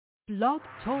Blog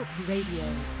Talk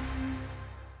Radio.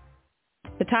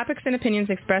 The topics and opinions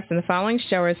expressed in the following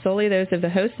show are solely those of the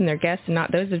host and their guests and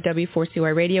not those of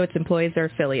W4CY Radio, its employees, or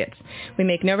affiliates. We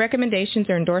make no recommendations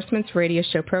or endorsements for radio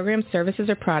show programs, services,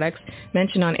 or products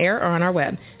mentioned on air or on our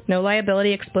web. No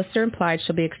liability, explicit or implied,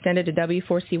 shall be extended to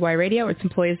W4CY Radio or its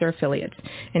employees or affiliates.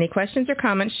 Any questions or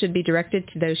comments should be directed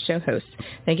to those show hosts.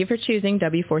 Thank you for choosing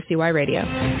W4CY Radio.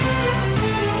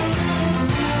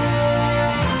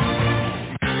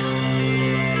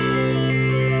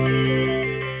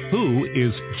 Who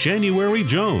is January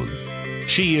Jones?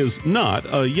 She is not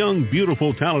a young,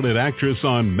 beautiful, talented actress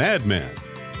on Mad Men.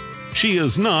 She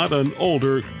is not an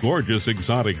older, gorgeous,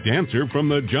 exotic dancer from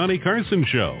the Johnny Carson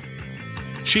show.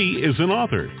 She is an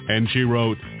author, and she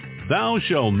wrote, Thou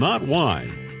Shalt Not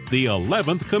Whine, the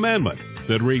 11th Commandment,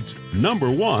 that reached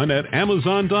 #1 at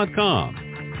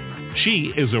Amazon.com.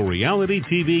 She is a reality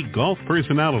TV golf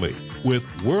personality with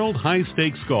World High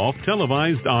Stakes Golf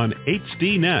televised on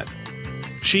HDNet.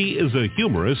 She is a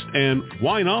humorist and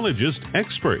winologist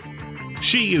expert.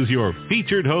 She is your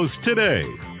featured host today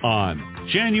on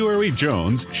January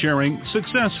Jones Sharing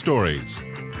Success Stories.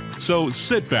 So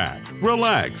sit back,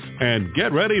 relax, and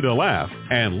get ready to laugh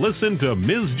and listen to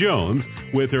Ms. Jones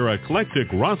with her eclectic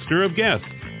roster of guests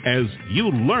as you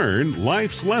learn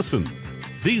life's lessons.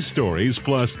 These stories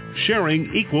plus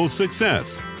sharing equals success.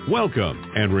 Welcome,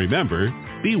 and remember,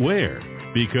 beware,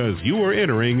 because you are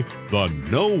entering the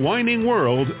no whining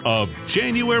world of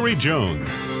January Jones.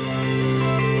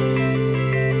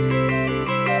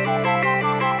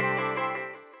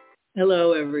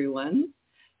 Hello, everyone.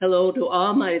 Hello to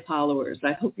all my followers.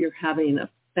 I hope you're having a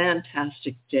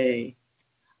fantastic day.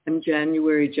 I'm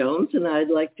January Jones, and I'd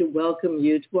like to welcome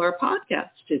you to our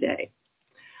podcast today.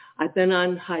 I've been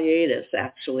on hiatus,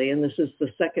 actually, and this is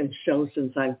the second show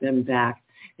since I've been back,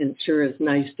 and it sure is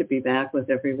nice to be back with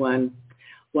everyone.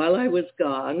 While I was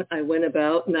gone, I went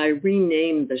about and I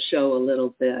renamed the show a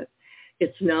little bit.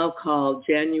 It's now called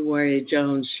January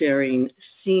Jones Sharing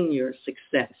Senior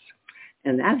Success.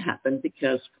 And that happened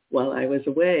because while I was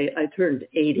away, I turned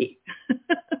 80.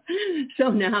 So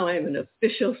now I'm an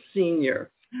official senior.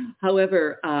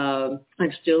 However,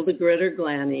 I'm still the glitter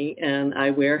granny, and I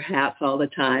wear hats all the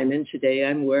time. And today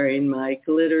I'm wearing my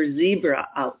glitter zebra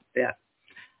outfit.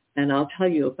 And I'll tell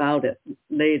you about it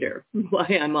later,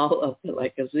 why I'm all up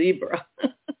like a zebra.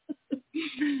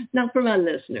 Now, for my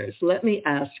listeners, let me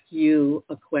ask you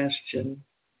a question.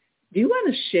 Do you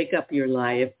want to shake up your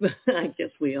life? I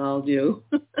guess we all do.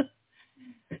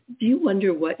 Do you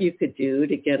wonder what you could do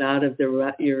to get out of the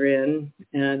rut you're in?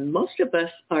 And most of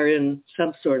us are in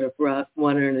some sort of rut,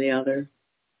 one or the other.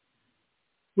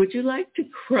 Would you like to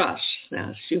crush,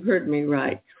 yes, you heard me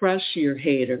right, crush your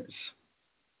haters?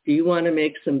 Do you want to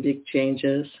make some big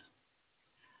changes?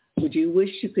 Would you wish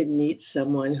you could meet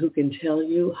someone who can tell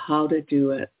you how to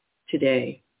do it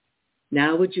today?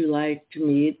 Now, would you like to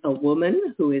meet a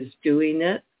woman who is doing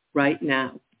it right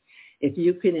now? If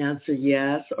you can answer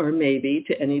yes or maybe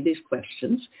to any of these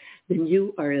questions, then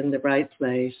you are in the right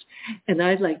place. And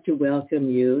I'd like to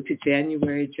welcome you to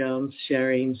January Jones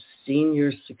Sharing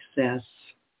Senior Success.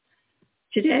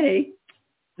 Today,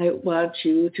 I want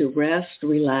you to rest,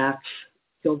 relax,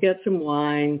 go get some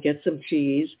wine, get some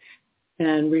cheese,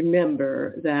 and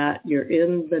remember that you're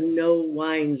in the no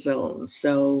wine zone,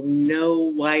 so no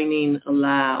whining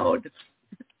allowed.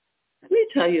 Let me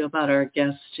tell you about our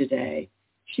guest today.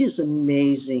 She is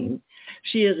amazing.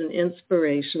 She is an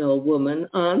inspirational woman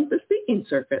on the speaking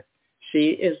circuit.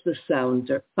 She is the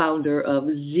founder of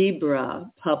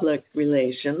Zebra Public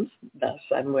Relations. Thus,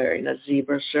 I'm wearing a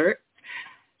zebra shirt.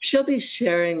 She'll be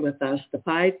sharing with us the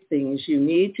 5 things you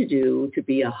need to do to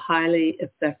be a highly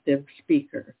effective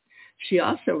speaker. She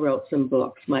also wrote some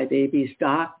books, My Baby's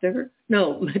Daddy,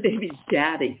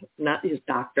 not his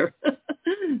doctor,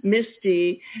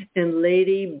 Misty, and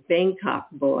Lady Bangkok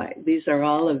Boy. These are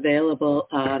all available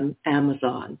on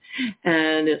Amazon.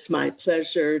 And it's my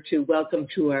pleasure to welcome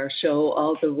to our show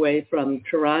all the way from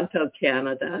Toronto,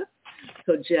 Canada,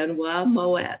 Kojenwa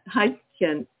Moitt. Hi,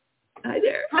 Ken. Hi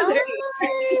there.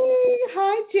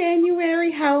 Hi,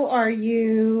 January. How are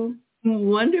you?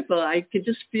 Wonderful. I could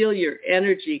just feel your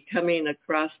energy coming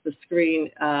across the screen.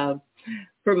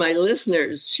 For my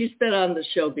listeners, she's been on the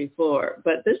show before,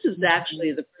 but this is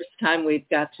actually the first time we've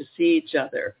got to see each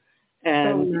other.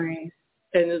 And, so nice.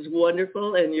 And it's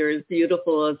wonderful, and you're as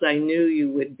beautiful as I knew you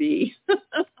would be.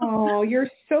 Oh, you're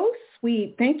so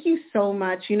sweet. Thank you so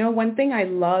much. You know, one thing I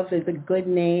love is a good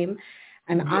name.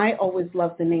 And I always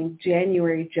love the name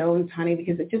January Jones, honey,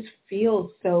 because it just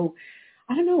feels so,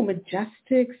 I don't know,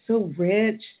 majestic, so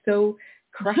rich, so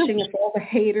crushing of all the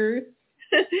haters.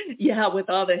 Yeah, with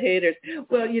all the haters.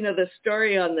 Well, the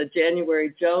story on the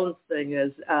January Jones thing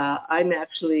is I'm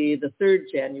actually the third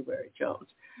January Jones.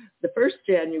 The first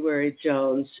January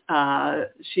Jones,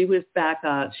 she was back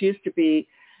on, she used to be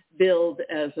billed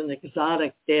as an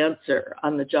exotic dancer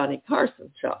on the Johnny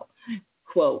Carson show.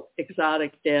 Quote,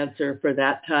 exotic dancer for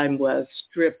that time was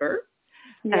stripper.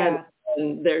 Yeah.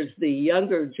 And there's the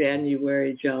younger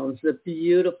January Jones, the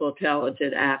beautiful,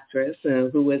 talented actress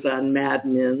who was on Mad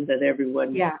Men that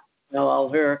everyone know all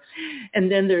her.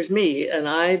 And then there's me, and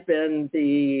I've been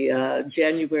the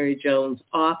January Jones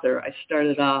author. I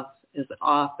started off as an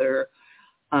author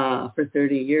for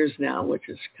 30 years now, which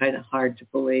is kind of hard to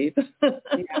believe.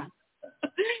 Yeah.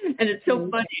 And it's so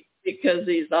funny because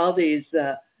all these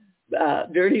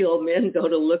dirty old men go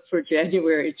to look for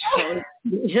January Jones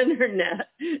on the internet.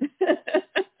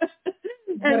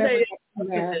 And they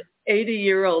look at this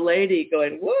 80-year-old lady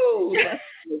going, whoa, that's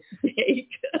a mistake.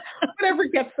 Whatever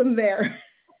gets them there.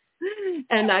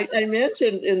 And I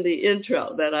mentioned in the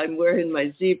intro that I'm wearing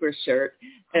my zebra shirt.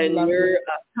 And your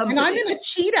company. And I'm in a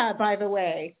cheetah, by the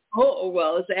way. Oh,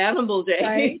 well, it's Animal Day.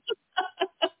 Right?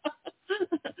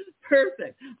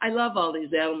 Perfect. I love all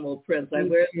these animal prints. I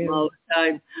wear them all the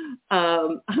time.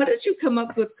 How did you come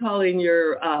up with calling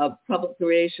your public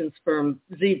relations firm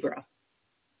Zebra?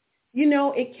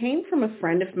 It came from a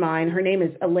friend of mine. Her name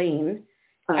is Elaine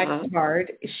Ekvard.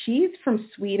 She's from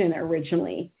Sweden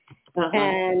originally.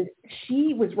 And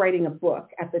she was writing a book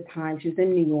at the time. She was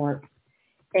in New York.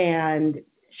 And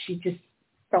she just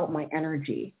felt my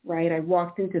energy, right? I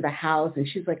walked into the house and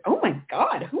she's like, oh, my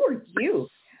God, who are you?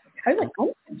 I was like,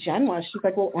 oh, Kojenwa. She's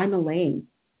like, well, I'm Elaine.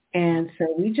 And so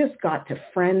we just got to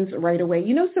friends right away.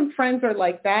 Some friends are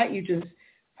like that. You just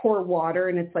pour water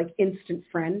and it's like instant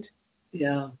friend.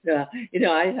 Yeah.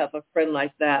 I have a friend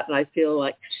like that, and I feel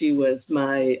like she was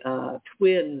my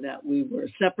twin, that we were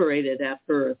separated at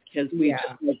birth because we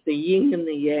just like the yin and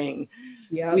the yang.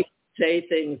 Yeah. We say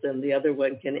things and the other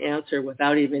one can answer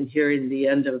without even hearing the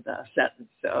end of the sentence.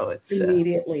 So it's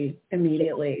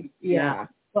immediately. Yeah.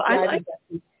 Well,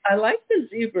 I like the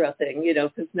zebra thing,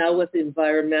 because now with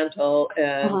environmental,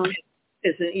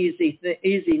 it's an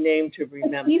easy name to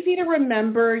remember. It's easy to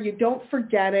remember. You don't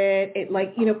forget it.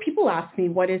 People ask me,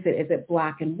 what is it? Is it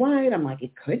black and white? I'm like,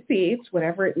 it could be. It's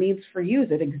whatever it means for you.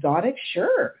 Is it exotic?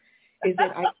 Sure. Is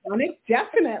it iconic?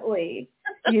 Definitely.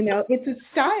 It's a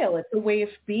style. It's a way of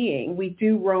being. We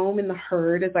do roam in the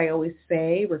herd, as I always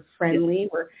say. We're friendly.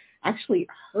 We're actually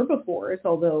herbivores,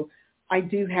 although I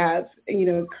do have,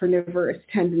 carnivorous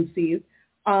tendencies.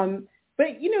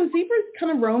 But zebras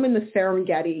kind of roam in the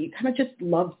Serengeti. You kind of just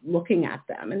love looking at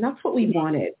them. And that's what we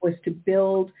wanted, was to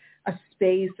build a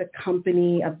space, a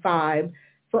company, a vibe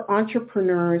for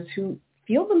entrepreneurs who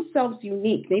feel themselves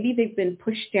unique. Maybe they've been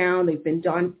pushed down, they've been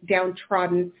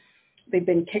downtrodden, they've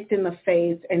been kicked in the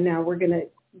face, and now we're going to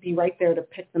be right there to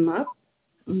pick them up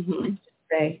and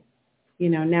say,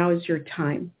 now is your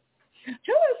time.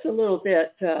 Tell us a little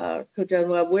bit,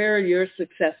 Kojenwa, where your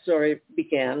success story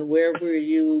began. Where were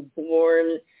you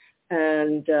born,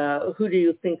 and who do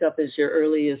you think of as your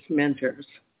earliest mentors?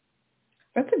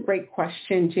 That's a great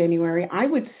question, January. I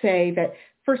would say that,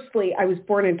 firstly, I was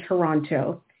born in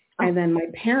Toronto, and then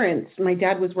my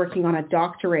dad was working on a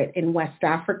doctorate in West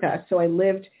Africa, so I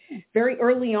lived very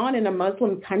early on in a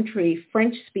Muslim country,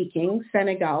 French-speaking,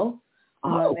 Senegal.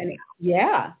 And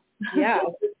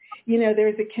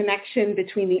there's a connection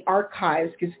between the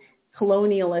archives, because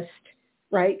colonialist,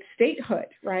 right, statehood,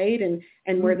 right,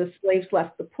 and where the slaves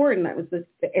left the port, and that was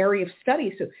the area of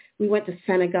study. So we went to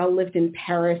Senegal, lived in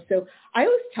Paris. So I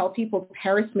always tell people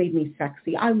Paris made me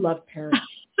sexy. I love Paris.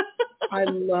 I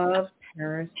love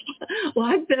Paris. Well,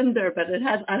 I've been there, but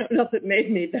I don't know if it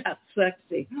made me that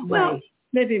sexy. Right. Well,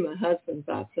 maybe my husband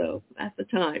thought so at the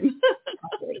time.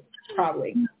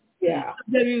 Probably. Yeah.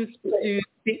 Do you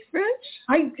speak French?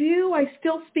 I do. I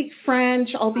still speak French.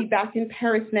 I'll be back in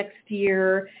Paris next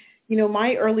year.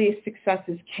 My earliest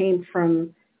successes came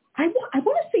from, I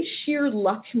want to say, sheer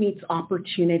luck meets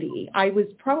opportunity. I was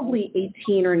probably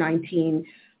 18 or 19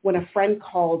 when a friend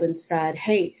called and said,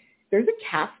 hey, there's a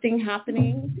casting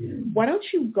happening. Why don't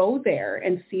you go there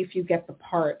and see if you get the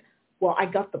part? Well, I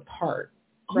got the part,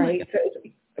 right? So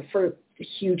for a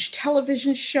huge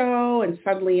television show, and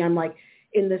suddenly I'm like,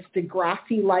 in this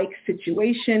Degrassi-like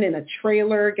situation in a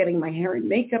trailer, getting my hair and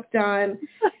makeup done.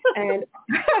 And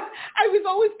I was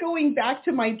always going back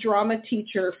to my drama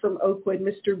teacher from Oakwood,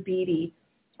 Mr. Beatty.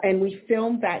 And we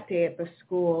filmed that day at the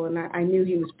school. And I knew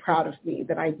he was proud of me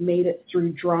that I'd made it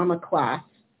through drama class.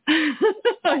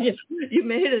 You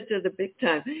made it to the big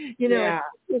time. It's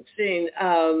interesting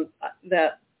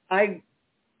that I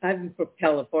I'm from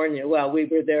California. Well, we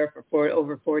were there for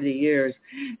over 40 years.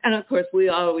 And, of course, we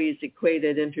always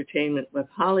equated entertainment with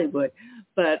Hollywood.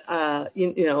 But,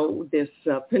 this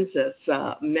Princess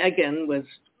Meghan was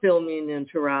filming in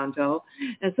Toronto.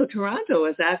 And so Toronto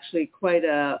is actually quite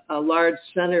a large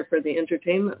center for the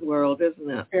entertainment world, isn't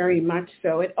it? Very much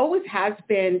so. It always has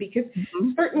been, because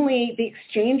certainly the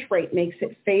exchange rate makes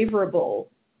it favorable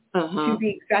to the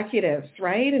executives,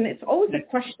 right? And it's always a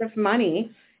question of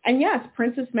money. And yes,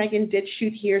 Princess Meghan did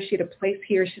shoot here. She had a place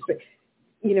here. She's,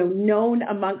 known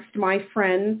amongst my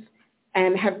friends,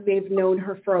 and they've known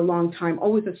her for a long time.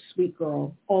 Always a sweet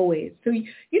girl, always. So you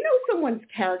know someone's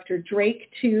character. Drake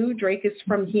too. Drake is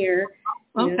from here.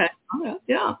 Okay.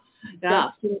 Yeah.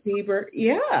 Justin Bieber.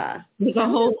 Yeah. There's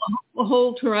a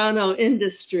whole Toronto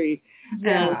industry.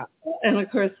 Yeah. And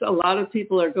of course, a lot of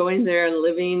people are going there and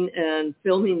living and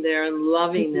filming there and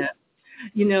loving it.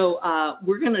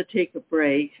 We're going to take a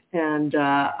break, and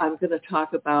I'm going to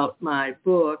talk about my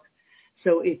book.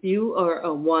 So if you are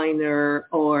a whiner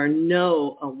or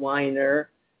know a whiner,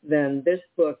 then this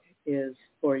book is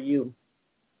for you.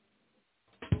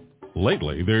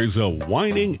 Lately, there's a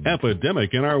whining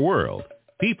epidemic in our world.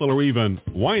 People are even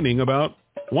whining about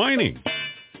whining.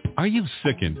 Are you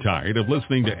sick and tired of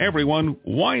listening to everyone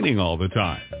whining all the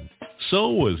time? So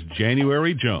was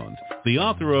January Jones, the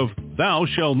author of Thou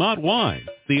Shalt Not Whine,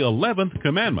 the 11th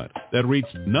commandment that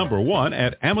reached #1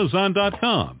 at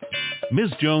Amazon.com.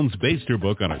 Ms. Jones based her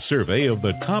book on a survey of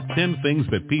the top 10 things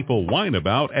that people whine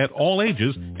about at all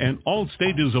ages and all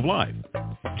stages of life.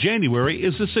 January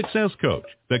is a success coach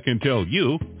that can tell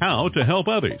you how to help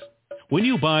others. When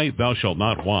you buy Thou Shalt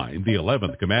Not Whine, the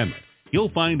 11th commandment, you'll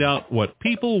find out what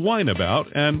people whine about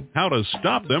and how to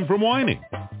stop them from whining.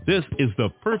 This is the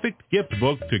perfect gift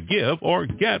book to give or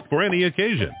get for any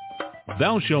occasion.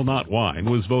 Thou Shalt Not Whine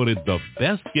was voted the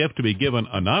best gift to be given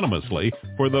anonymously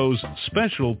for those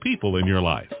special people in your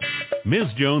life. Ms.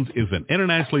 Jones is an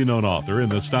internationally known author in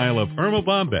the style of Irma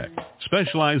Bombeck,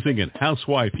 specializing in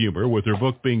housewife humor, with her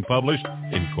book being published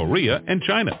in Korea and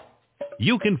China.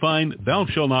 You can find Thou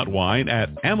Shalt Not Whine at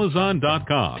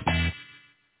Amazon.com.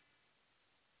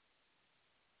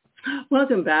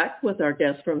 Welcome back with our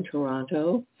guest from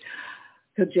Toronto,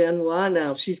 Kojenwa.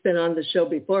 Now, she's been on the show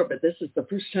before, but this is the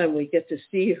first time we get to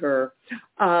see her.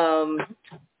 I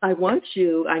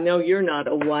know you're not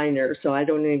a whiner, so I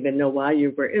don't even know why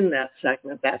you were in that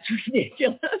segment. That's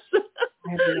ridiculous. I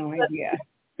have no idea.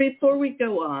 Before we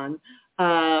go on,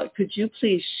 could you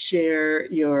please share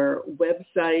your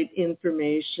website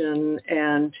information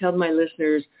and tell my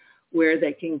listeners where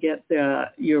they can get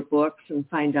your books and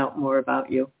find out more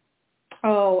about you?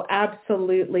 Oh,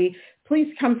 absolutely.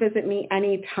 Please come visit me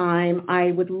anytime. I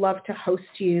would love to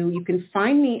host you. You can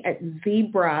find me at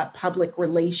Zebra Public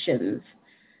Relations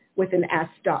with an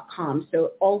S.com.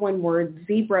 So all one word,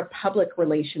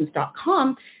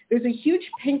 zebrapublicrelations.com. There's a huge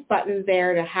pink button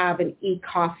there to have an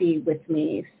e-coffee with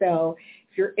me. So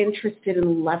if you're interested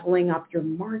in leveling up your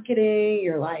marketing,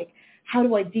 you're like, how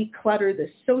do I declutter the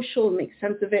social and make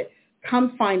sense of it?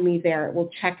 Come find me there.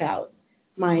 We'll check out.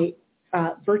 My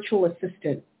virtual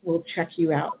assistant will check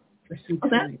you out for some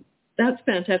time. That's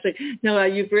fantastic. Now,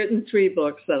 you've written 3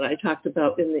 books that I talked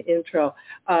about in the intro.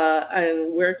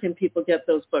 And where can people get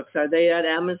those books? Are they at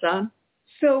Amazon?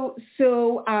 So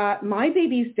My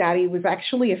Baby's Daddy was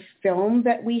actually a film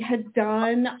that we had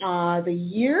done. The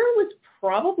year was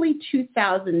probably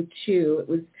 2002. It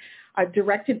was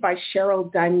directed by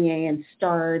Cheryl Dunye and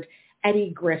starred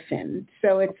Eddie Griffin.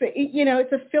 So it's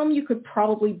a film you could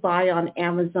probably buy on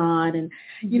Amazon. And,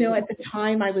 at the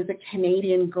time I was a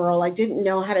Canadian girl. I didn't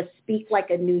know how to speak like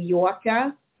a New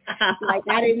Yorker. Like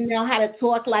I didn't know how to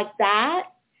talk like that.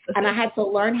 And I had to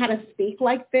learn how to speak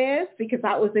like this because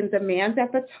that was in demand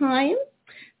at the time.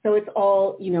 So it's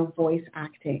all, voice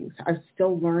acting. So I was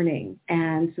still learning.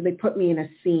 And so they put me in a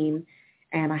scene,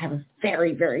 and I have a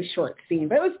very, very short scene.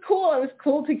 But it was cool. It was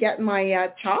cool to get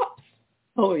my chops.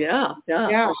 Oh, yeah.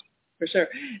 For sure.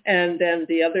 And then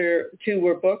the other 2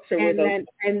 were books? And then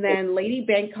Lady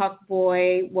Bangkok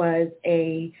Boy was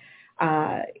a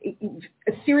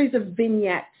series of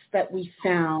vignettes that we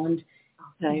found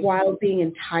while being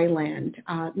in Thailand.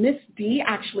 Miss D,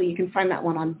 actually, you can find that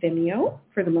one on Vimeo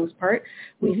for the most part.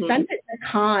 We sent it to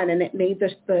Cannes, and it made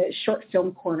the short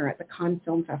film corner at the Cannes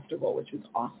Film Festival, which was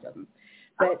awesome.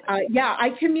 But I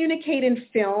communicate in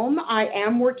film. I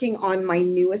am working on my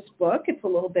newest book. It's a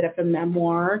little bit of a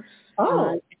memoir,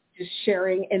 just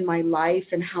sharing in my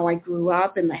life and how I grew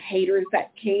up and the haters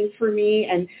that came for me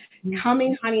and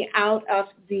coming, honey, out of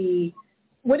the,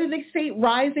 what do they say,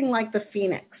 rising like the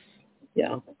phoenix.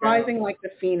 Yeah. Rising like the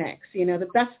phoenix. The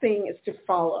best thing is to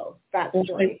follow that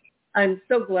story. I'm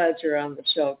so glad you're on the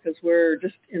show because we're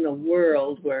just in a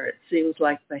world where it seems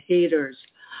like the haters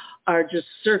are just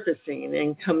surfacing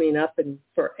and coming up and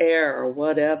for air or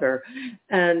whatever.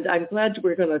 And I'm glad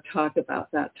we're going to talk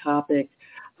about that topic.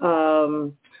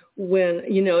 When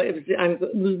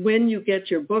you get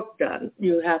your book done,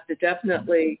 you have to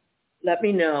definitely let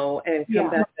me know and come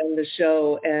back on the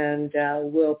show and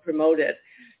we'll promote it.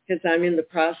 Because I'm in the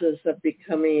process of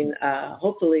becoming,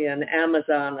 hopefully, an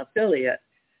Amazon affiliate.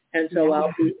 And so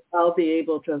I'll be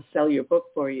able to sell your book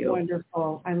for you.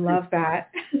 Wonderful. I love that.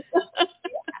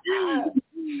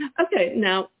 Okay,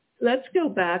 now let's go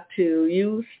back to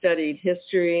you studied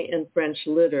history and French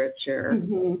literature.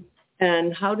 Mm-hmm.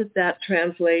 And how did that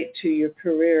translate to your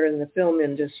career in the film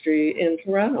industry in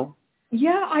Toronto?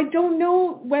 Yeah, I don't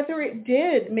know whether it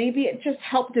did. Maybe it just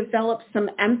helped develop some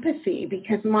empathy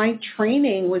because my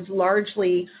training was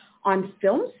largely on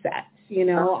film sets. You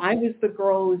know, I was the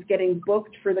girl who was getting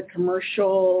booked for the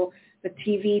commercial, the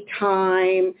TV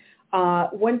time.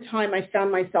 One time I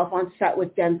found myself on set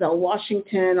with Denzel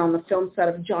Washington on the film set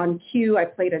of John Q. I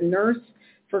played a nurse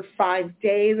for 5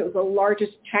 days. It was the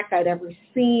largest check I'd ever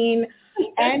seen.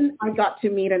 And I got to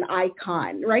meet an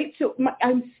icon, right? So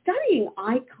I'm studying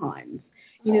icons.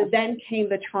 You know, then came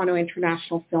the Toronto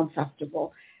International Film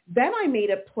Festival. Then I made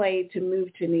a play to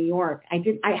move to New York. I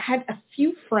had a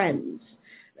few friends,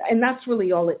 and that's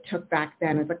really all it took back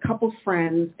then, is a couple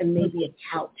friends and maybe a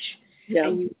couch. Yeah.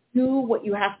 And you do what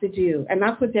you have to do. And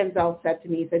that's what Denzel said to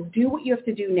me. He said, do what you have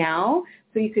to do now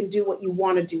so you can do what you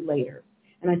want to do later.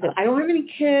 And I said, I don't have any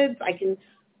kids. I can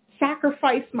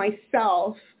sacrifice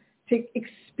myself to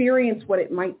experience what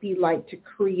it might be like to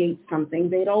create something.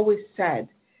 They'd always said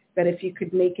that if you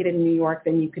could make it in New York,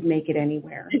 then you could make it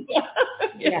anywhere.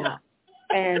 Yeah.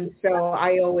 And so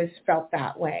I always felt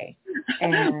that way.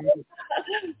 And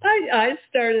I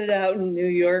started out in New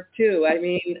York too. I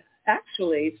mean,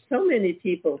 actually, so many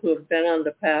people who have been on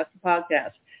the past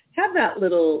podcast have that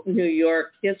little New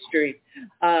York history.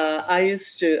 I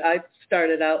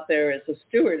started out there as a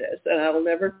stewardess, and I will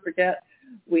never forget,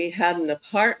 we had an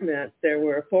apartment. There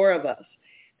were 4 of us,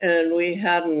 and we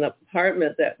had an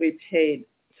apartment that we paid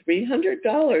 $300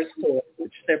 for,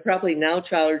 which they're probably now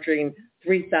charging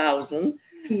 $3,000.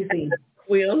 Easy.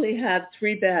 We only had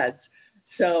 3 beds.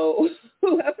 So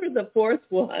whoever the 4th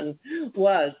one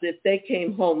was, if they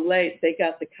came home late, they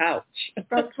got the couch.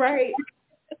 That's right.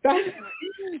 That's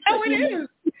how it is.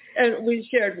 And we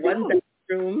shared one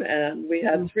bedroom, and we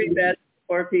had 3 beds,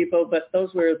 4 people, but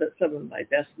those were some of my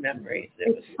best memories.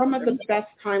 It's some of the best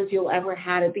times you'll ever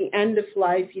had. At the end of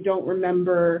life, you don't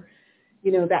remember,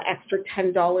 you know, that extra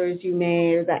 $10 you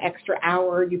made or that extra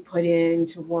hour you put in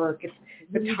to work. It's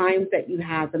the times that you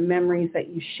had, the memories that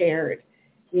you shared,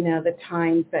 you know, the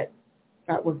times that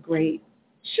were great.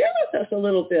 Share with us a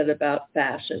little bit about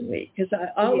Fashion Week, because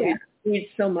I always read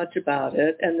so much about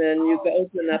it, and then you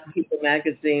open up People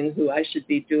Magazine, who I should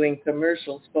be doing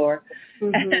commercials for,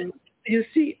 and you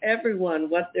see everyone,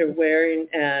 what they're wearing,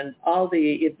 and all the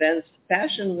events.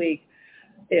 Fashion Week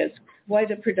is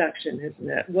quite a production, isn't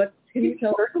it? What can you tell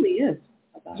us? It certainly is.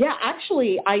 Yeah,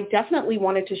 actually, I definitely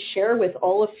wanted to share with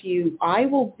all of you, I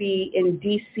will be in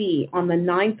D.C. on the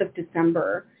 9th of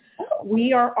December.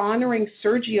 We are honoring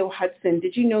Sergio Hudson.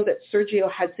 Did you know that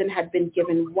Sergio Hudson had been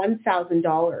given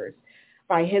 $1,000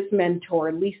 by his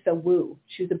mentor, Lisa Wu?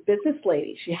 She's a business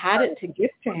lady. She had it to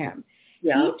give to him.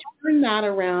 Yeah. He turned that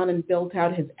around and built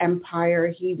out his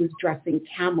empire. He was dressing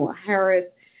Kamala Harris,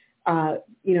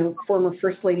 former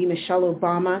First Lady Michelle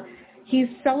Obama. He's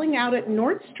selling out at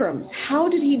Nordstrom's. How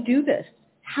did he do this?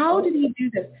 How did he do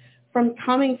this? From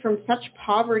coming from such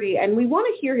poverty. And we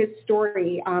want to hear his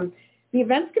story. The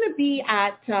event's going to be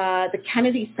at the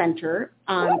Kennedy Center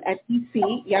at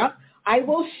DC. Yeah. I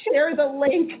will share the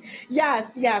link. Yes.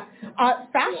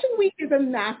 Fashion Week is a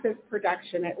massive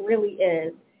production. It really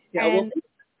is. Yeah, and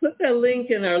we'll put the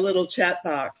link in our little chat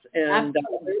box, and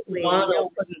I'll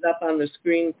put it up on the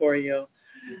screen for you.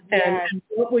 Yes. And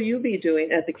what will you be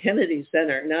doing at the Kennedy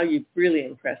Center? Now you've really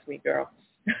impressed me, girl.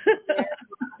 Yes,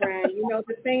 friend. You know,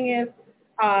 the thing is,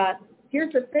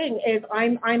 here's the thing, is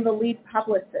I'm the lead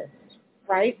publicist,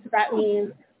 right? So that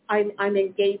means I'm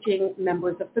engaging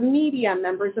members of the media,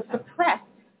 members of the press.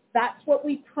 That's what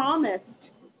we promised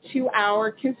to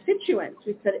our constituents.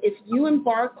 We said, if you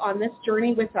embark on this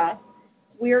journey with us,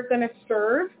 we are going to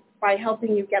serve by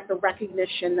helping you get the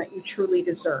recognition that you truly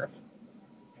deserve.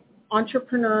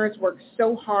 Entrepreneurs work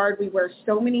so hard. We wear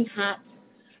so many hats.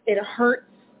 It hurts.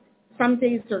 Some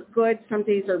days are good. Some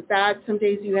days are bad. Some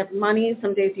days you have money.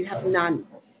 Some days you have none.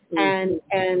 Mm-hmm.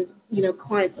 And you know,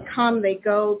 clients come, they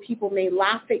go. People may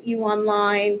laugh at you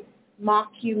online,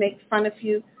 mock you, make fun of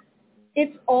you.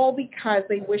 it's all because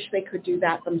they wish they could do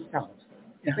that themselves.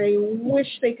 Yeah. They wish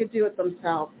they could do it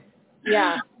themselves.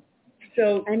 Yeah.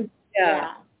 So,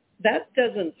 that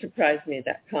doesn't surprise me,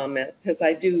 that comment, because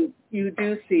you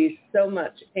do see so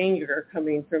much anger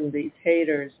coming from these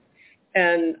haters.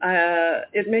 And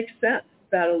it makes sense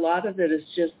that a lot of it is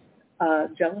just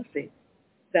jealousy,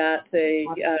 that they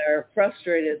are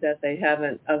frustrated that they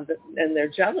haven't, and they're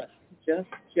jealous, just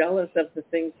jealous of the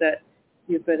things that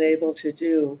you've been able to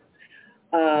do.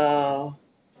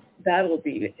 That'll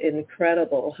be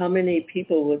incredible. How many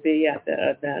people will be at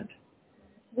the event?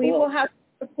 We will have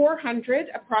 400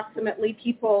 approximately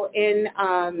people in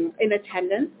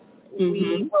attendance. Mm-hmm.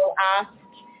 We will ask,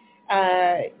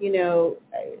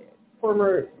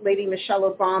 former Lady Michelle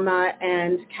Obama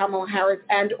and Kamala Harris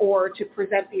or to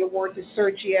present the award to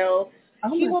Sergio.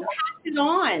 He will pass it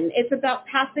on. It's about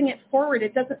passing it forward.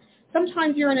 It doesn't.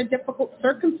 Sometimes you're in a difficult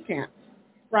circumstance,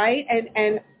 right?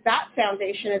 And that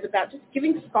foundation is about just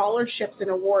giving scholarships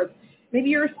and awards. Maybe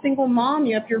you're a single mom.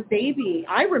 You have your baby.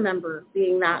 I remember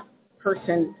being that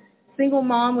person, single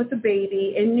mom with a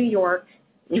baby in New York,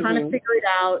 trying to figure it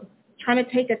out, trying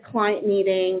to take a client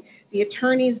meeting. The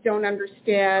attorneys don't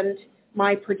understand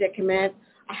my predicament.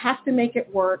 I have to make it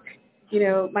work.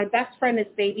 My best friend is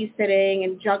babysitting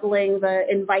and juggling the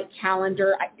invite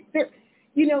calendar.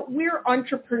 We're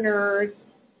entrepreneurs.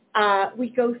 We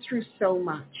go through so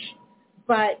much.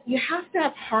 But you have to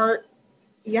have heart.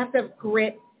 You have to have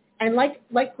grit. And like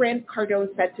Grant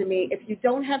Cardone said to me, if you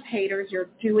don't have haters, you're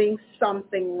doing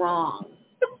something wrong.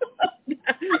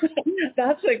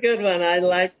 That's a good one. I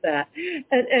like that.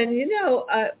 And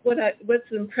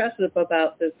what's impressive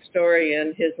about this story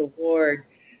and his award,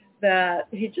 that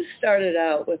he just started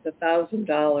out with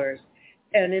 $1,000,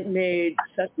 and it made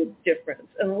such a difference.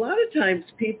 And a lot of times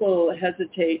people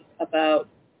hesitate about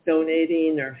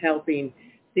donating or helping,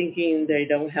 thinking they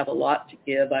don't have a lot to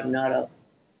give. I'm not a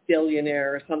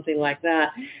billionaire or something like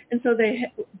that. And so they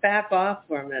back off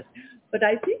from it. But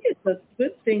I think it's a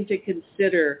good thing to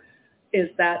consider is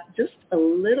that just a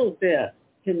little bit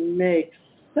can make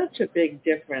such a big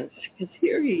difference, because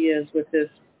here he is with this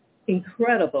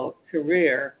incredible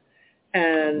career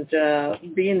and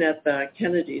being at the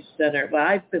Kennedy Center. Well,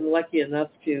 I've been lucky enough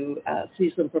to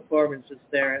see some performances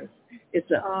there. It's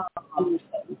an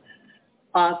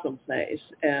awesome place.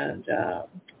 And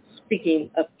speaking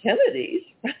of Kennedys,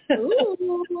 60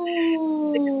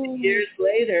 years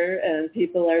later, and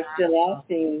people are still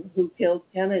asking, who killed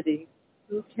Kennedy?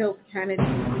 Who killed Kennedy?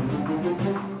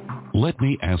 Let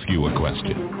me ask you a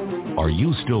question. Are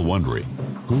you still wondering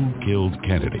who killed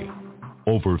Kennedy?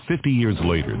 Over 50 years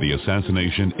later, the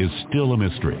assassination is still a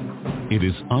mystery. It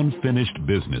is unfinished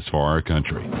business for our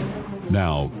country.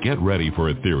 Now, get ready for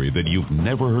a theory that you've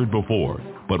never heard before,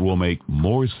 but will make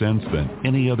more sense than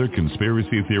any other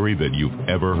conspiracy theory that you've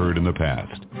ever heard in the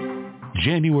past.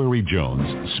 January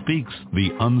Jones speaks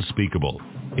the unspeakable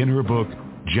in her book,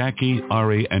 Jackie,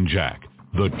 Ari, and Jack,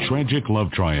 the tragic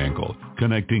love triangle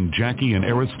connecting Jackie and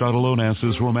Aristotle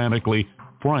Onassis romantically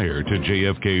prior to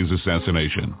JFK's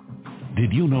assassination.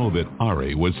 Did you know that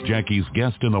Ari was Jackie's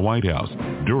guest in the White House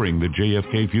during the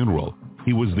JFK funeral?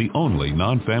 He was the only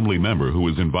non-family member who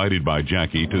was invited by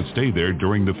Jackie to stay there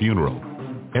during the funeral.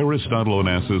 Aristotle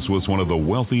Onassis was one of the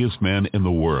wealthiest men in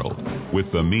the world,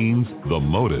 with the means, the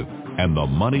motive, and the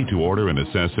money to order an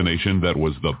assassination that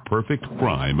was the perfect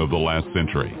crime of the last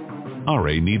century.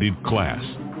 Ari needed class,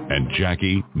 and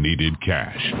Jackie needed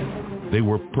cash. They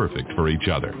were perfect for each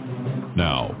other.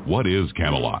 Now, what is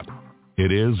Camelot?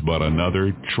 It is but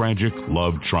another tragic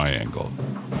love triangle.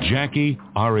 Jackie,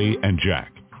 Ari, and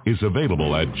Jack is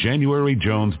available at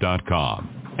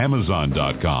JanuaryJones.com,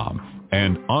 Amazon.com,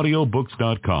 and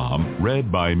audiobooks.com,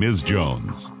 read by Ms.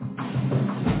 Jones.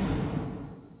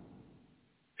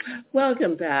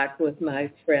 Welcome back with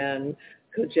my friend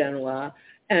Kojenwa.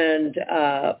 And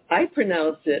I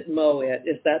pronounce it Moitt.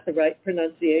 Is that the right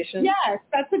pronunciation? Yes,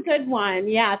 that's a good one.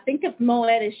 Yeah, think of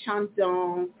Moitt as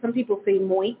chanson. Some people say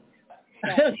Moitt.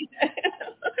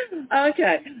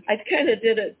 Okay. I kind of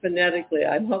did it phonetically.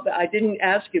 I didn't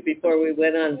ask you before we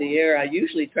went on the air. I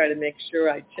usually try to make sure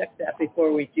I check that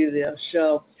before we do the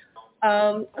show.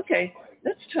 Okay,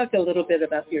 let's talk a little bit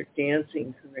about your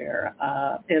dancing career.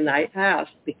 And I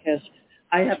asked because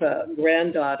I have a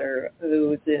granddaughter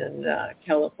who's in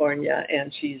California,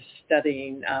 and she's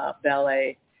studying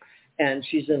ballet, and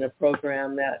she's in a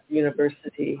program at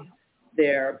university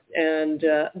there. And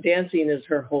dancing is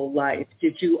her whole life.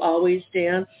 Did you always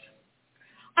dance?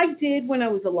 I did when I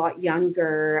was a lot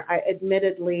younger.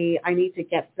 Admittedly, I need to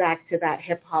get back to that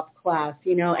hip-hop class,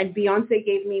 and Beyonce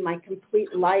gave me my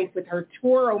complete life with her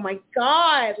tour. Oh, my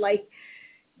God.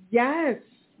 Yes.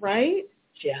 right?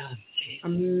 Yeah.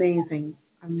 Amazing.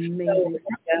 So,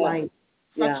 Such life.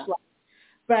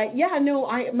 But yeah, no,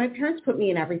 my parents put me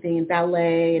in everything, in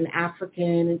ballet and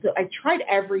African. And so I tried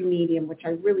every medium, which I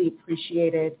really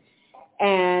appreciated.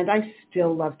 And I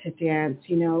still love to dance.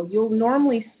 You know, you'll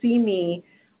normally see me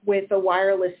with a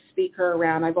wireless speaker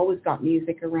around. I've always got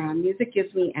music around. Music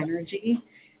gives me energy,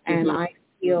 and I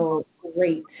feel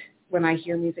great when I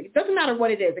hear music. It doesn't matter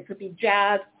what it is. It could be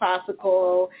jazz,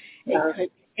 classical, it could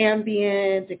be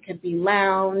ambient, it could be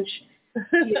lounge.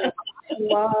 You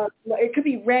know, it could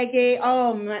be reggae.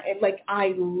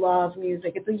 I love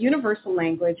music. It's a universal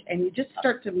language, and you just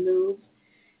start to move.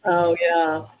 Oh,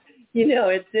 yeah. You know,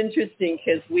 it's interesting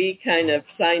because we kind of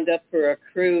signed up for a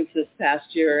cruise this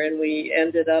past year, and we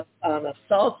ended up on a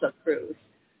salsa cruise.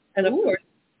 And, of course,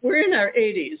 we're in our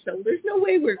 80s, so there's no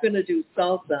way we're going to do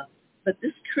salsa. But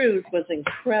this cruise was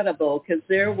incredible because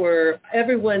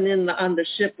everyone on the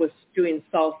ship was doing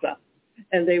salsa.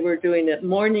 And they were doing it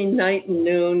morning, night, and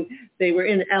noon. They were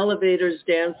in elevators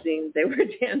dancing. They were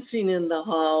dancing in the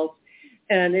halls.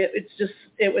 And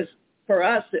for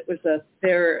us, it was a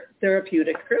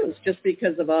therapeutic cruise just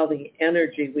because of all the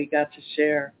energy we got to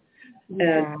share.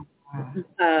 Yeah.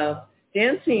 And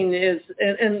dancing is,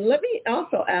 and let me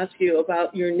also ask you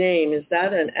about your name. Is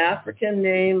that an African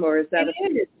name or is that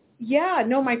Yeah,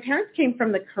 no, my parents came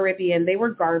from the Caribbean. They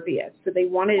were Garbias, so they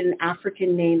wanted an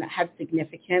African name that had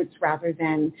significance rather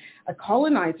than a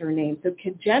colonizer name. So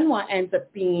Kojenwa ends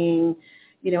up being,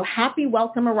 you know, happy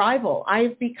welcome arrival.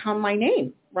 I've become my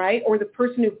name, right? Or the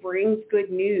person who brings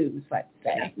good news, let's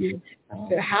say.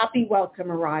 So happy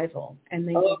welcome arrival. And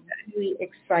they were really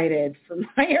excited for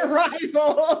my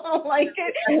arrival. Like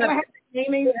it.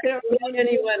 Naming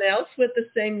anyone else with the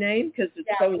same name? Because it's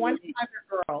so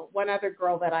one other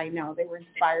girl that I know. They were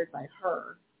inspired by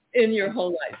her. In your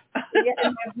whole life. Yeah,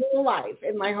 in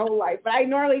my whole life. But I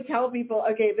normally tell people,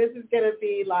 okay, this is going to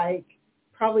be like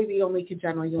probably the only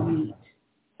Kojenwa you'll meet.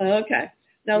 Okay.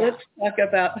 Now let's talk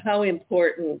about how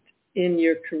important in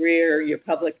your career, your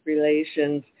public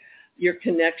relations, your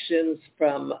connections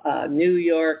from New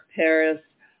York, Paris,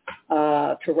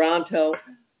 Toronto.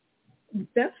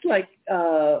 That's like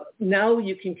now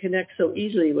you can connect so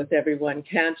easily with everyone,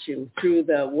 can't you? Through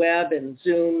the web and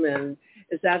Zoom. And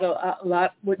is that a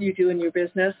lot what you do in your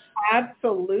business?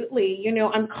 Absolutely. You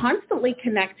know, I'm constantly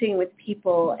connecting with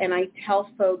people, and I tell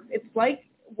folks it's like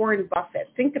Warren Buffett.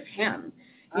 Think of him.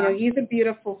 You know, he's a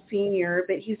beautiful senior,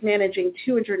 but he's managing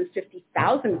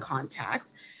 250,000 contacts.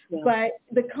 Yeah. But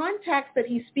the contacts that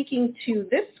he's speaking to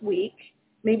this week,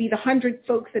 maybe the 100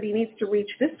 folks that he needs to reach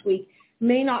this week,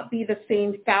 may not be the same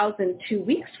 1,000 2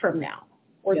 weeks from now,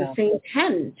 or the same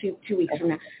 10 2 weeks from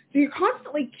now. So you're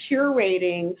constantly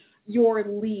curating your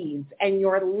leads and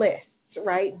your lists,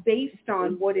 right, based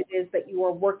on what it is that you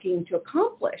are working to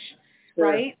accomplish,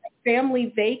 right?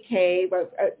 Family vacay,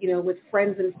 with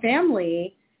friends and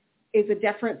family is a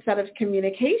different set of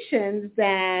communications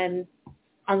than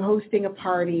I'm hosting a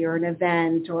party or an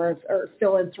event or a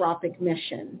philanthropic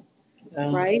mission,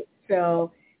 right?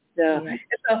 So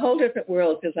it's a whole different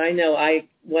world because I know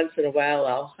once in a while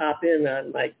I'll hop in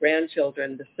on my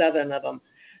grandchildren, the 7 of them.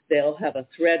 They'll have a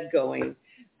thread going.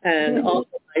 And also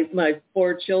my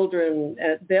 4 children,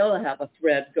 they'll have a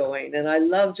thread going. And I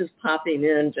love just popping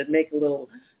in to make a little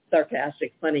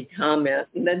sarcastic, funny comment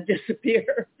and then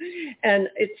disappear. And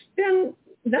it's been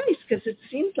nice because it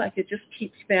seems like it just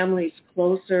keeps families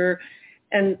closer.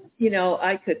 And, you know,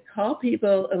 I could call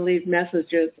people and leave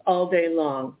messages all day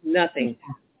long, nothing.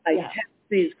 I text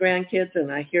these grandkids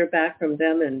and I hear back from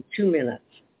them in 2 minutes.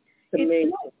 It's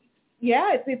amazing.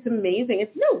 It's amazing.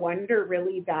 It's no wonder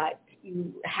really that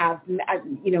you have,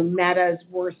 Meta's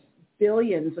worth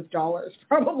billions of dollars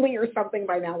probably or something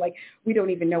by now. Like we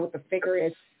don't even know what the figure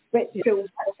is. But so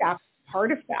WhatsApp's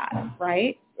part of that,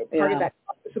 right? Part of that.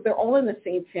 So they're all in the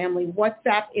same family.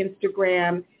 WhatsApp,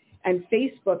 Instagram, and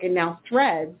Facebook, and now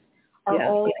Threads are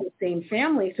all in the same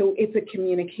family. So it's a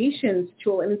communications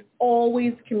tool, and it's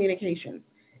always communications.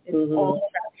 It's all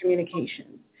about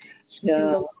communication.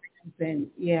 Yeah.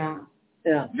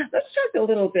 Let's talk a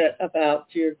little bit about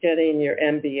your getting your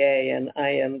MBA, and I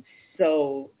am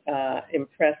so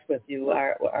impressed with you.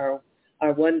 Our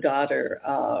one daughter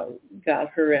got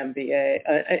her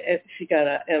MBA. She got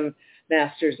a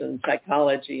master's in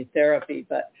psychology therapy,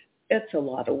 but it's a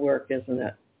lot of work, isn't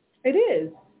it? It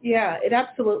is. Yeah, it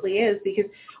absolutely is, because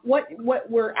what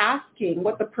we're asking,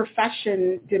 what the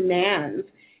profession demands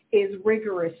is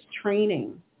rigorous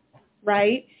training,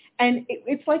 right? And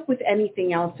it's like with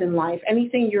anything else in life,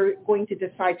 anything you're going to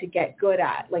decide to get good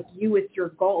at, like you with your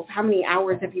golf, how many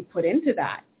hours have you put into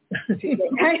that? You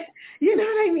know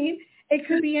what I mean? It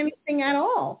could be anything at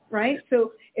all, right?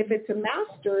 So if it's a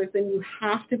master's, then you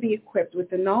have to be equipped with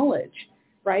the knowledge,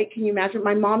 right? Can you imagine?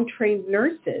 My mom trained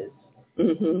nurses,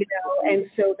 and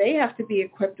so they have to be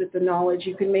equipped with the knowledge.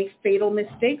 You can make fatal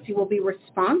mistakes. You will be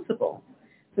responsible.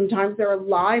 Sometimes there are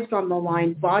lives on the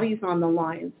line, bodies on the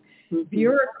line.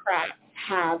 Bureaucrats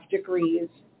have degrees,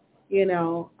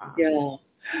 Yeah.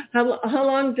 How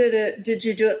long did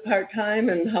you do it part-time,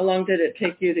 and how long did it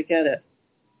take you to get it?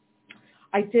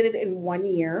 I did it in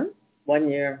 1 year. 1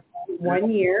 year.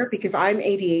 1 year because I'm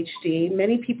ADHD.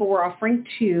 Many people were offering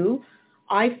 2.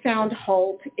 I found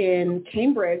Holt in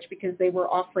Cambridge because they were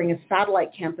offering a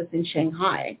satellite campus in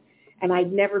Shanghai, and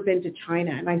I'd never been to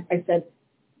China. And I said,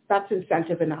 that's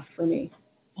incentive enough for me.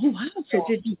 Oh, wow. So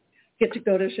did you get to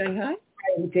go to Shanghai?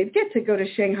 I did get to go to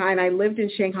Shanghai, and I lived in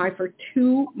Shanghai for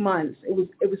 2 months. It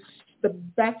was the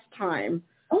best time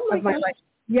of my life.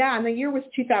 Yeah, and the year was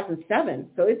 2007,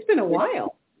 so it's been a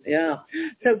while. Yeah.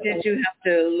 So did you have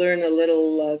to learn a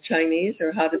little Chinese,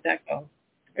 or how did that go?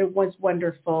 It was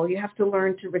wonderful. You have to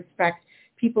learn to respect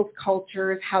people's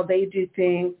cultures, how they do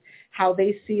things, how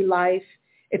they see life.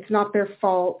 It's not their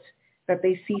fault that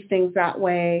they see things that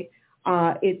way.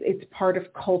 It's part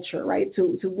of culture, right?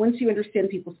 So once you understand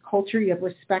people's culture, you have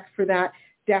respect for that,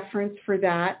 deference for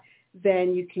that,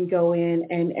 then you can go in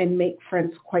and make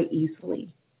friends quite easily.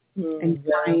 And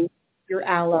find your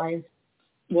allies.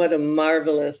 What a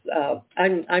marvelous,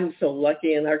 I'm so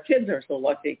lucky, and our kids are so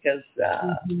lucky because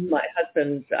my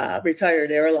husband's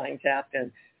retired airline captain,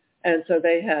 and so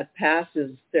they had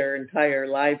passes their entire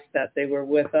lives that they were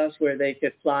with us where they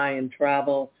could fly and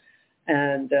travel.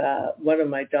 And one of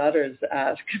my daughters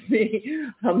asked me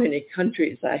how many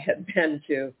countries I had been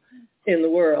to in the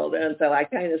world, and so I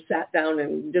kind of sat down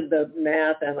and did the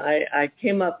math, and I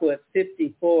came up with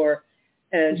 54.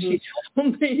 And she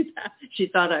told me that she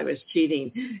thought I was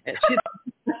cheating, and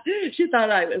she thought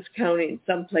I was counting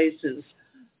some places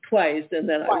twice, and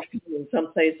then I was counting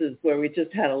some places where we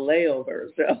just had a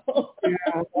layover. So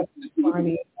yeah, that's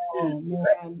funny. Oh,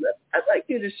 man. I'd like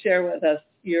you to share with us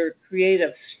your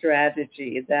creative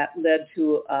strategy that led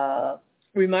to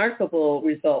remarkable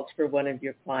results for one of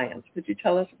your clients. Could you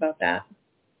tell us about that?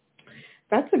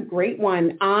 That's a great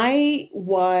one. I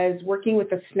was working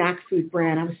with a snack food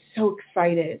brand. I was so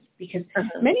excited because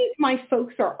many of my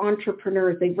folks are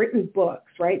entrepreneurs. They've written books,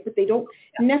 right? But they don't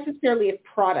necessarily have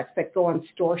products that go on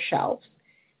store shelves.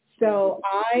 So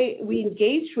we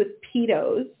engaged with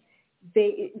Pitos.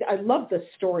 I love the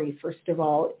story, first of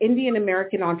all. Indian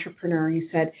American entrepreneur. He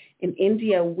said, in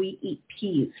India, we eat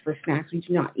peas for snacks. We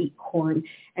do not eat corn.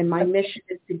 And my mission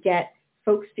is to get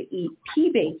folks to eat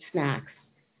pea-based snacks.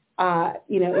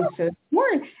 Instead of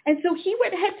corn. And so he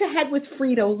went head-to-head with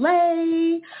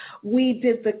Frito-Lay. We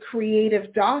did the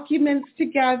creative documents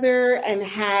together and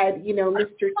had,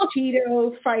 Mr.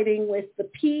 Cheeto fighting with the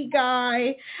pea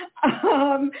guy.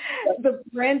 The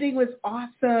branding was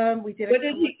awesome. We did. What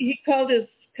did he called his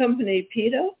company?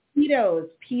 Pito?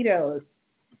 Pitos.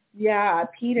 Yeah,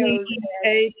 Pitos.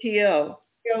 P-A-T-O.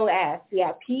 P-O-S.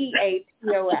 Yeah,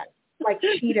 P-A-T-O-S. Like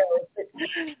Cheetos.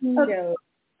 Pitos.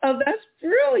 Oh, that's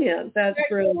brilliant. That's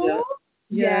brilliant. Cool?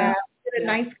 Yeah. He did a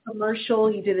nice commercial.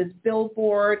 He did his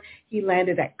billboard. He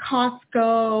landed at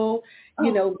Costco.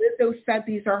 Lizzo said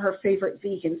these are her favorite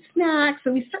vegan snacks.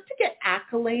 So we start to get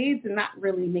accolades, and that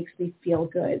really makes me feel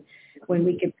good when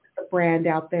we can put the brand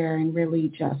out there and really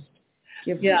just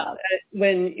give love.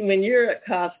 When you're at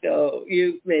Costco,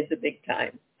 you made the big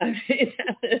time. I mean,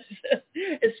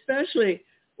 especially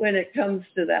when it comes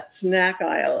to that snack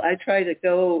aisle. I try to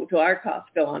go to our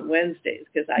Costco on Wednesdays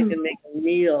because I can make a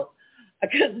meal.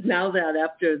 Because now that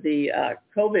after the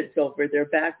COVID's over, they're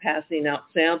back passing out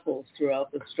samples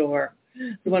throughout the store.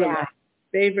 It's one of my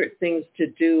favorite things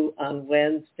to do on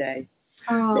Wednesday.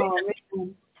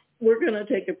 We're going to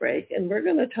take a break, and we're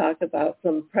going to talk about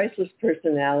some priceless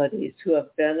personalities who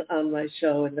have been on my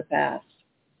show in the past.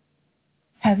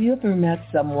 Have you ever met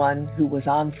someone who was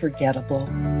unforgettable?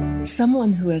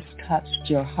 Someone who has touched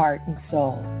your heart and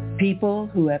soul? People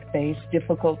who have faced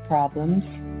difficult problems?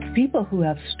 People who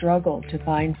have struggled to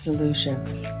find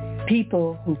solutions?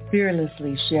 People who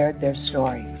fearlessly shared their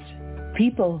stories?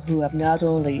 People who have not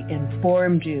only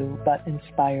informed you but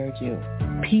inspired you?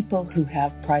 People who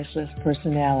have priceless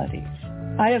personalities?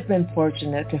 I have been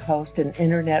fortunate to host an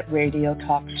internet radio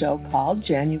talk show called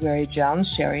January Jones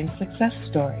Sharing Success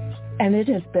Stories. And it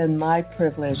has been my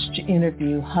privilege to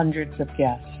interview hundreds of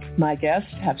guests. My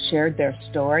guests have shared their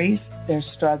stories, their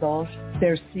struggles,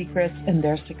 their secrets, and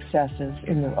their successes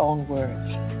in their own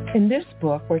words. In this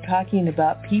book, we're talking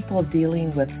about people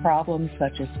dealing with problems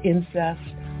such as incest,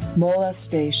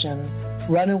 molestation,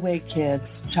 runaway kids,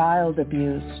 child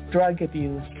abuse, drug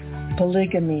abuse,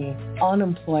 polygamy,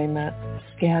 unemployment,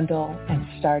 scandal, and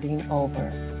starting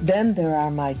over. Then there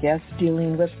are my guests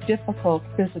dealing with difficult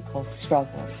physical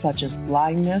struggles such as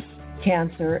blindness,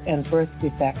 cancer, and birth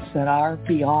defects that are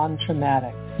beyond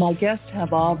traumatic. My guests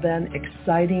have all been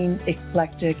exciting,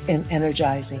 eclectic, and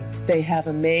energizing. They have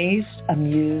amazed,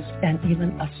 amused, and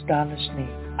even astonished me.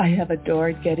 I have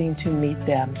adored getting to meet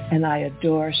them, and I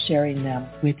adore sharing them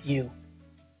with you.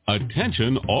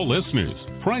 Attention all listeners.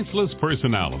 Priceless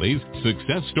Personalities,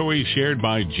 Success Stories Shared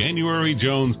by January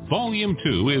Jones, Volume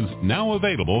 2 is now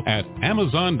available at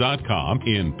Amazon.com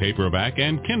in paperback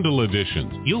and Kindle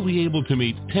editions. You'll be able to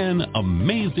meet 10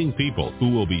 amazing people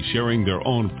who will be sharing their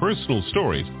own personal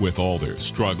stories with all their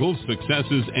struggles,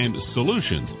 successes, and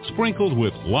solutions, sprinkled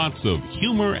with lots of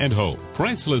humor and hope.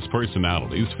 Priceless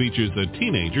Personalities features a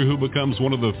teenager who becomes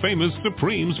one of the famous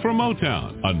Supremes for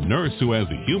Motown, a nurse who as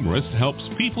a humorist helps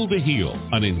people to heal,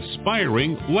 an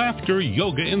inspiring laughter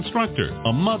yoga instructor,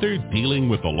 a mother dealing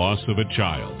with the loss of a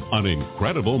child, an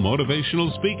incredible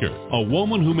motivational speaker, a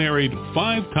woman who married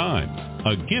 5 times,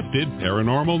 a gifted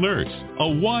paranormal nurse,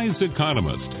 a wise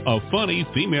economist, a funny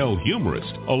female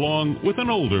humorist, along with an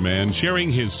older man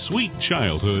sharing his sweet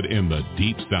childhood in the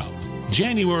Deep South.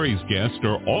 January's guests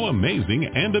are all amazing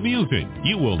and amusing.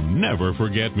 You will never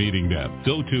forget meeting them.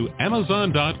 Go to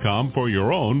Amazon.com for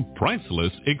your own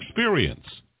priceless experience.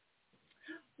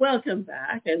 Welcome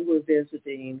back, and we're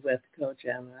visiting with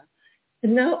Kojenwa.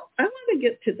 And now I want to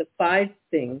get to the 5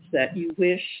 things that you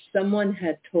wish someone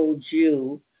had told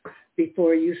you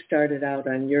before you started out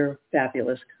on your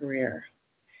fabulous career.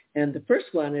 And the first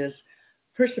one is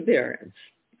perseverance.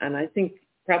 And I think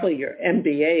probably your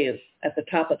MBA is at the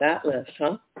top of that list,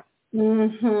 huh?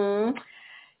 Mm-hmm.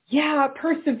 Yeah,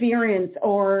 perseverance,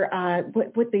 or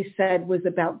what they said was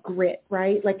about grit,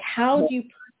 right? Like, how do you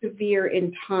persevere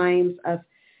in times of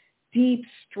deep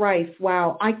strife?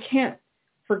 Wow, I can't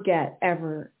forget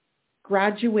ever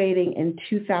graduating in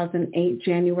 2008,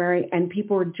 January, and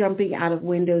people were jumping out of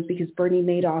windows because Bernie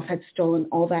Madoff had stolen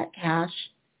all that cash.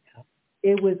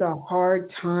 It was a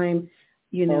hard time,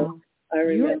 you know. I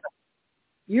remember.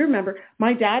 You remember,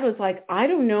 my dad was like, I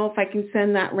don't know if I can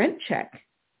send that rent check.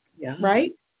 Yeah.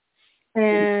 Right?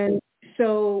 And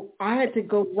so I had to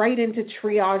go right into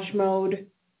triage mode.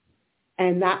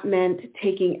 And that meant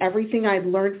taking everything I'd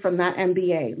learned from that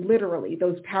MBA, literally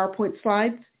those PowerPoint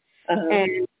slides,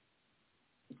 and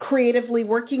creatively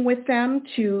working with them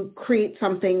to create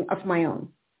something of my own,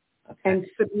 and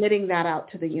submitting that out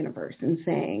to the universe and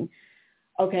saying,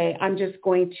 okay, I'm just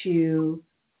going to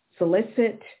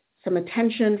solicit some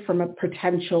attention from a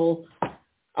potential,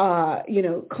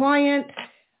 client.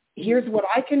 Here's what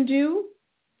I can do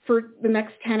for the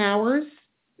next 10 hours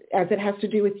as it has to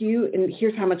do with you, and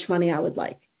here's how much money I would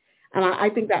like. And I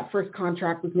think that first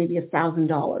contract was maybe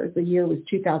 $1,000. The year was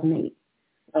 2008.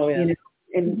 Oh, yeah.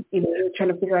 And you're trying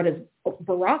to figure out, is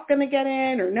Barack going to get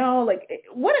in or no? Like,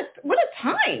 what a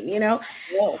time, Yeah.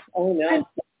 Oh, no.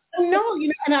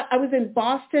 And I was in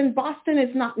Boston. Boston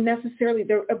is not necessarily,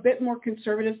 they're a bit more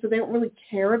conservative, so they don't really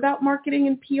care about marketing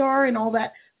and PR and all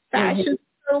that fashion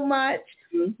so much.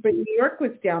 Mm-hmm. But New York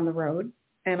was down the road,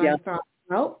 and I thought,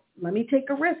 well, let me take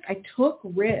a risk. I took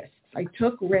risks.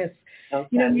 Okay.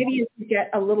 Maybe as you get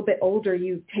a little bit older,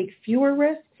 you take fewer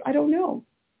risks. I don't know.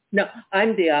 No,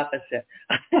 I'm the opposite.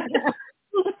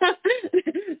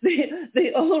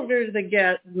 The older they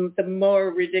get, the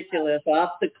more ridiculous,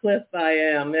 off the cliff I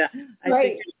am. Yeah, I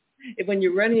think when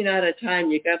you're running out of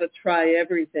time, you got to try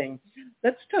everything.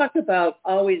 Let's talk about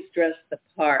always dress the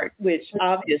part, which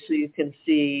obviously you can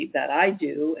see that I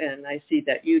do, and I see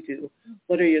that you do.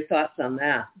 What are your thoughts on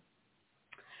that?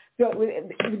 So,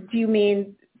 do you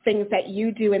mean things that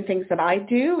you do and things that I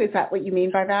do? Is that what you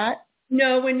mean by that?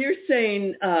 No, when you're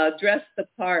saying dress the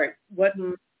part, what?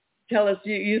 Tell us,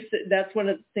 you said that's one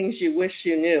of the things you wish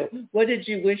you knew. What did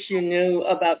you wish you knew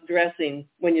about dressing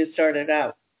when you started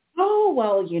out? Oh,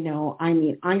 well,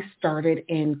 I started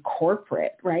in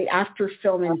corporate, right? After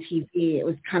film and TV, it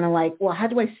was kind of like, well, how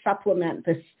do I supplement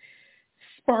this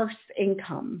sparse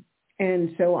income?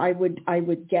 And so I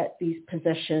would get these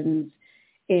positions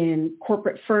in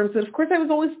corporate firms. But of course, I was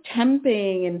always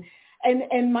temping,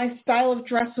 and my style of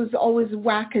dress was always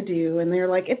wackadoo. And they're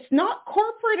like, it's not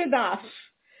corporate enough.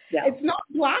 Yeah. It's not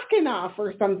black enough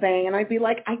or something. And I'd be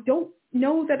like, I don't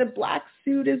know that a black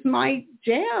suit is my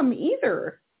jam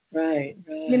either. Right.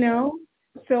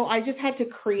 So I just had to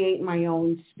create my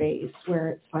own space where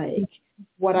it's like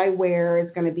what I wear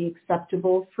is going to be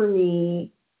acceptable for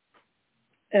me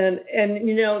And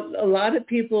a lot of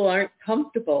people aren't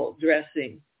comfortable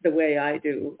dressing the way I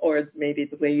do, or maybe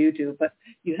the way you do, but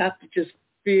you have to just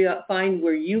find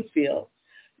where you feel.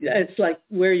 It's like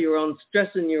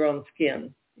dressing your own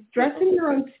skin. Dressing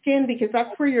your own skin, because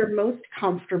that's where you're most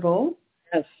comfortable.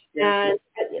 Yes.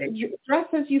 And you dress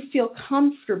as you feel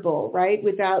comfortable, right?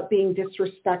 Without being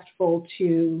disrespectful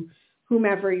to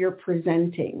whomever you're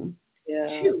presenting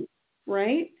to,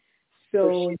 right?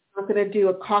 So you're not going to do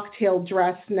a cocktail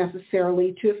dress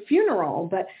necessarily to a funeral,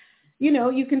 but,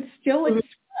 you can still express.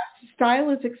 Style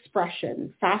is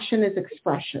expression. Fashion is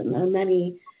expression. There are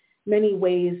many, many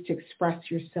ways to express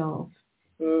yourself.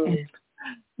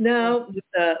 Now,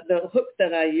 the hook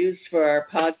that I used for our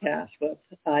podcast was,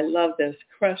 I love this,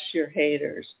 crush your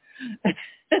haters. That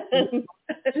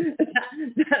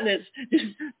is just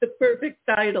the perfect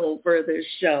title for this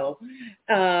show.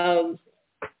 How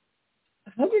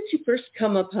did you first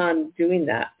come upon doing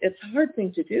that? It's a hard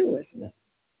thing to do, isn't it?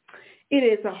 It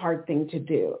is a hard thing to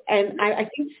do. And I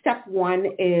think step one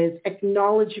is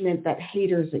acknowledgement that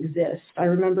haters exist. I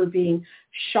remember being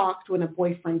shocked when a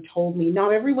boyfriend told me,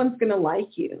 not everyone's going to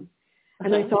like you.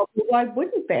 And I thought, well, why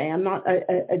wouldn't they? I'm not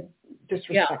a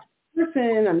disrespectful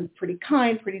person. I'm pretty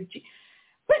kind, but it's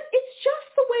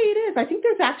just the way it is. I think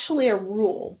there's actually a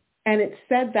rule. And it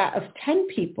said that of 10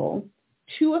 people,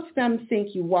 2 of them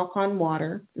think you walk on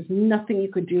water. There's nothing you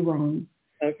could do wrong.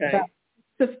 Okay. But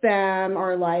of them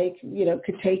are like,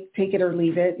 could take it or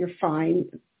leave it. You're fine.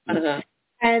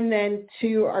 And then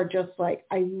 2 are just like,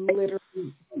 I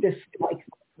literally dislike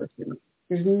this person.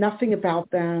 There's nothing about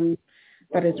them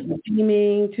that is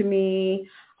redeeming to me.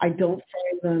 I don't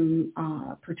find them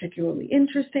particularly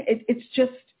interesting. It's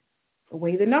just the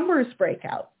way the numbers break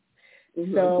out.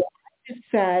 So I just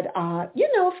said,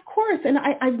 of course. And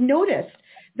I've noticed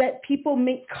that people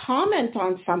make comment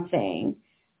on something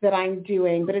that I'm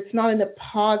doing, but it's not in a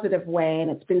positive way,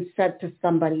 and it's been said to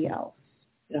somebody else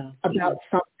about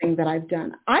something that I've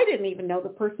done. I didn't even know the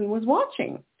person was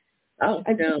watching. Oh,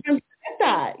 and sometimes I get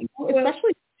that,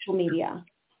 especially social media.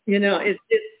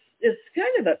 It's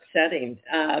kind of upsetting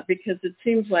because it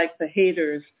seems like the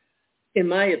haters, in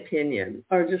my opinion,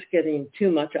 are just getting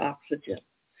too much oxygen.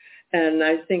 And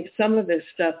I think some of this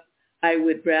stuff, I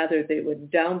would rather they would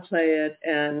downplay it,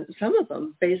 and some of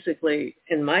them, basically,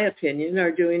 in my opinion,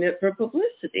 are doing it for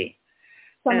publicity.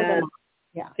 Some of them,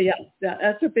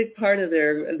 that's a big part of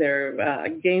their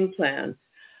game plan.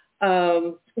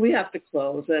 We have to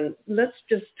close, and let's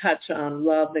just touch on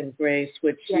love and grace,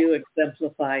 which you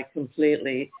exemplify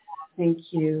completely. Thank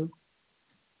you.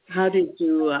 How did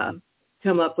you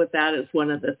come up with that as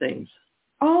one of the things?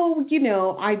 Oh,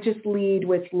 I just lead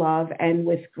with love and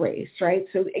with grace, right?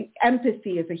 So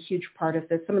empathy is a huge part of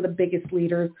this. Some of the biggest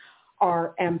leaders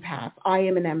are empaths. I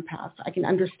am an empath. I can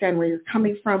understand where you're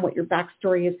coming from, what your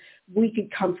backstory is. We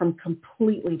could come from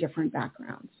completely different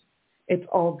backgrounds. It's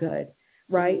all good,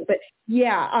 right? But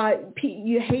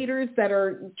you haters that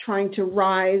are trying to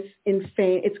rise in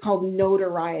fame, it's called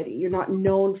notoriety. You're not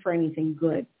known for anything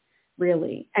good,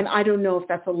 really. And I don't know if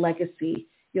that's a legacy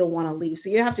you'll want to leave. So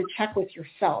you have to check with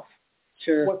yourself.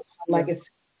 Sure. What's the legacy?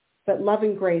 But love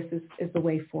and grace is the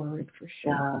way forward for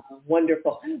sure.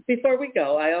 Wonderful. Before we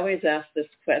go, I always ask this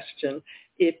question.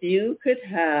 If you could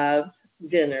have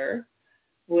dinner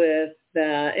with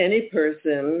any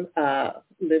person,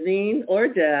 living or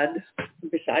dead,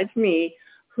 besides me,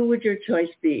 who would your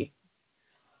choice be?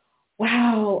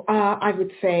 Wow. I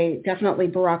would say definitely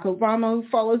Barack Obama, who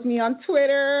follows me on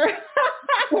Twitter.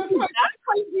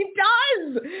 He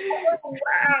does.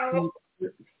 Wow.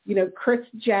 Kris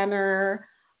Jenner,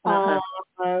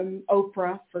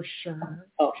 Oprah for sure.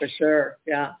 Oh, for sure.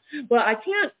 Yeah. Well, I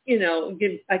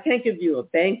can't give you a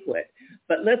banquet,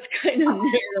 but let's kind of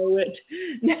narrow it.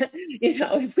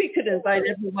 If we could invite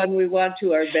everyone we want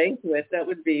to our banquet, that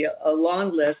would be a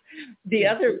long list. The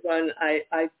other one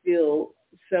I feel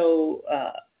so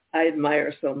I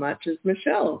admire so much is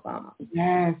Michelle Obama.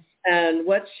 Yes. And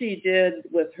what she did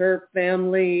with her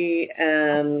family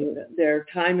and their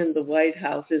time in the White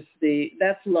House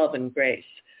that's love and grace.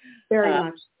 Very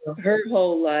much so. Her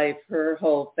whole life, her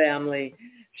whole family,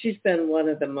 she's been one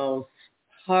of the most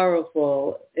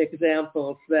powerful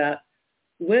examples that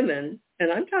women,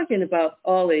 and I'm talking about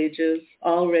all ages,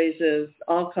 all races,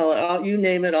 all color, you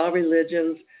name it, all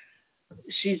religions,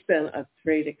 she's been a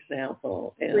great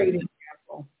example. Great example.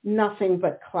 Nothing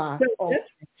but class. So let's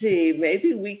see,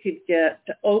 maybe we could get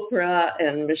Oprah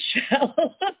and Michelle.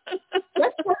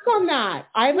 Let's work on that.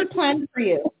 I have a plan for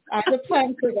you. I have a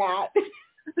plan for that.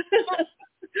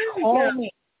 Call me.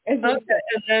 Okay,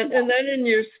 and then in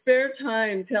your spare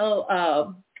time, tell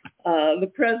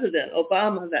the president,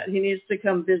 Obama, that he needs to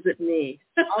come visit me.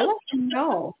 I'll let him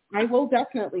know. I will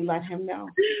definitely let him know.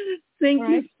 Thank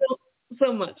you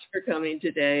so much for coming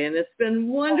today. And it's been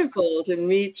wonderful to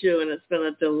meet you, and it's been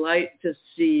a delight to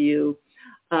see you.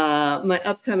 My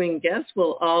upcoming guests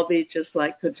will all be just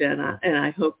like Kojenwa, and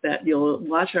I hope that you'll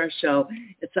watch our show.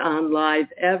 It's on live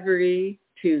every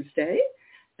Tuesday,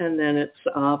 and then it's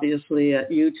obviously at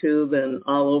YouTube and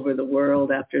all over the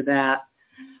world after that.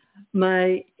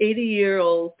 My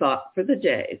 80-year-old thought for the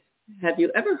day: have you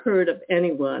ever heard of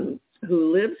anyone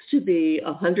who lives to be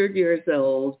 100 years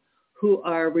old who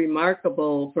are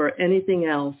remarkable for anything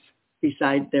else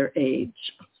besides their age?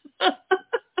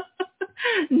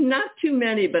 Not too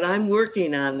many, but I'm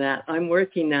working on that.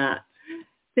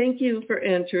 Thank you for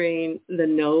entering the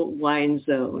No Wine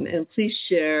Zone, and please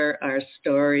share our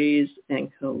stories and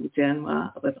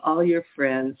Kojenwa with all your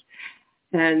friends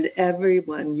and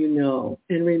everyone you know.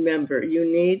 And remember, you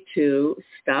need to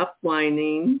stop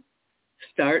whining,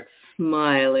 start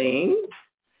smiling,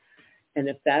 and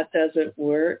if that doesn't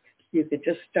work, you could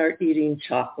just start eating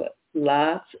chocolate.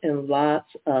 Lots and lots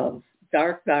of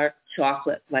dark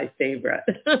chocolate, my favorite.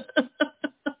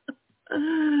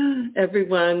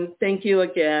 Everyone, thank you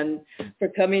again for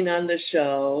coming on the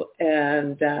show,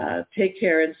 and take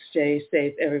care and stay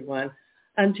safe, everyone,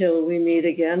 until we meet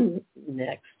again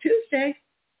next Tuesday.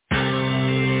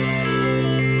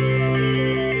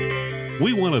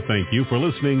 We want to thank you for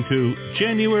listening to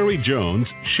January Jones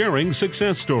Sharing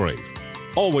Success Stories.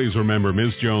 Always remember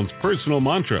Ms. Jones' personal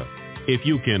mantra: if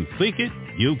you can think it,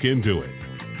 you can do it.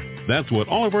 That's what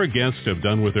all of our guests have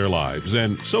done with their lives,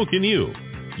 and so can you.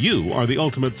 You are the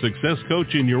ultimate success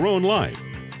coach in your own life.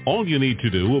 All you need to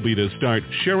do will be to start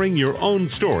sharing your own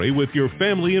story with your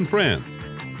family and friends.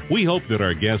 We hope that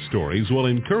our guest stories will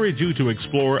encourage you to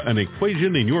explore an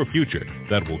equation in your future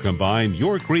that will combine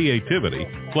your creativity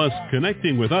plus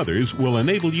connecting with others will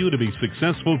enable you to be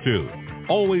successful too.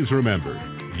 Always remember,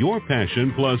 your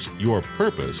passion plus your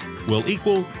purpose will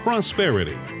equal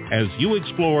prosperity as you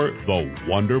explore the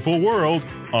wonderful world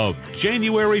of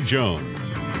January Jones.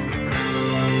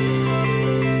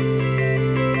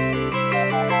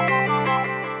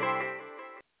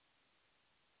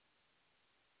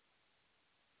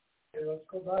 Okay, let's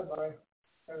go bye-bye.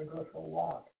 Gotta go for a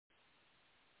walk.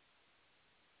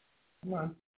 Come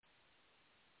on.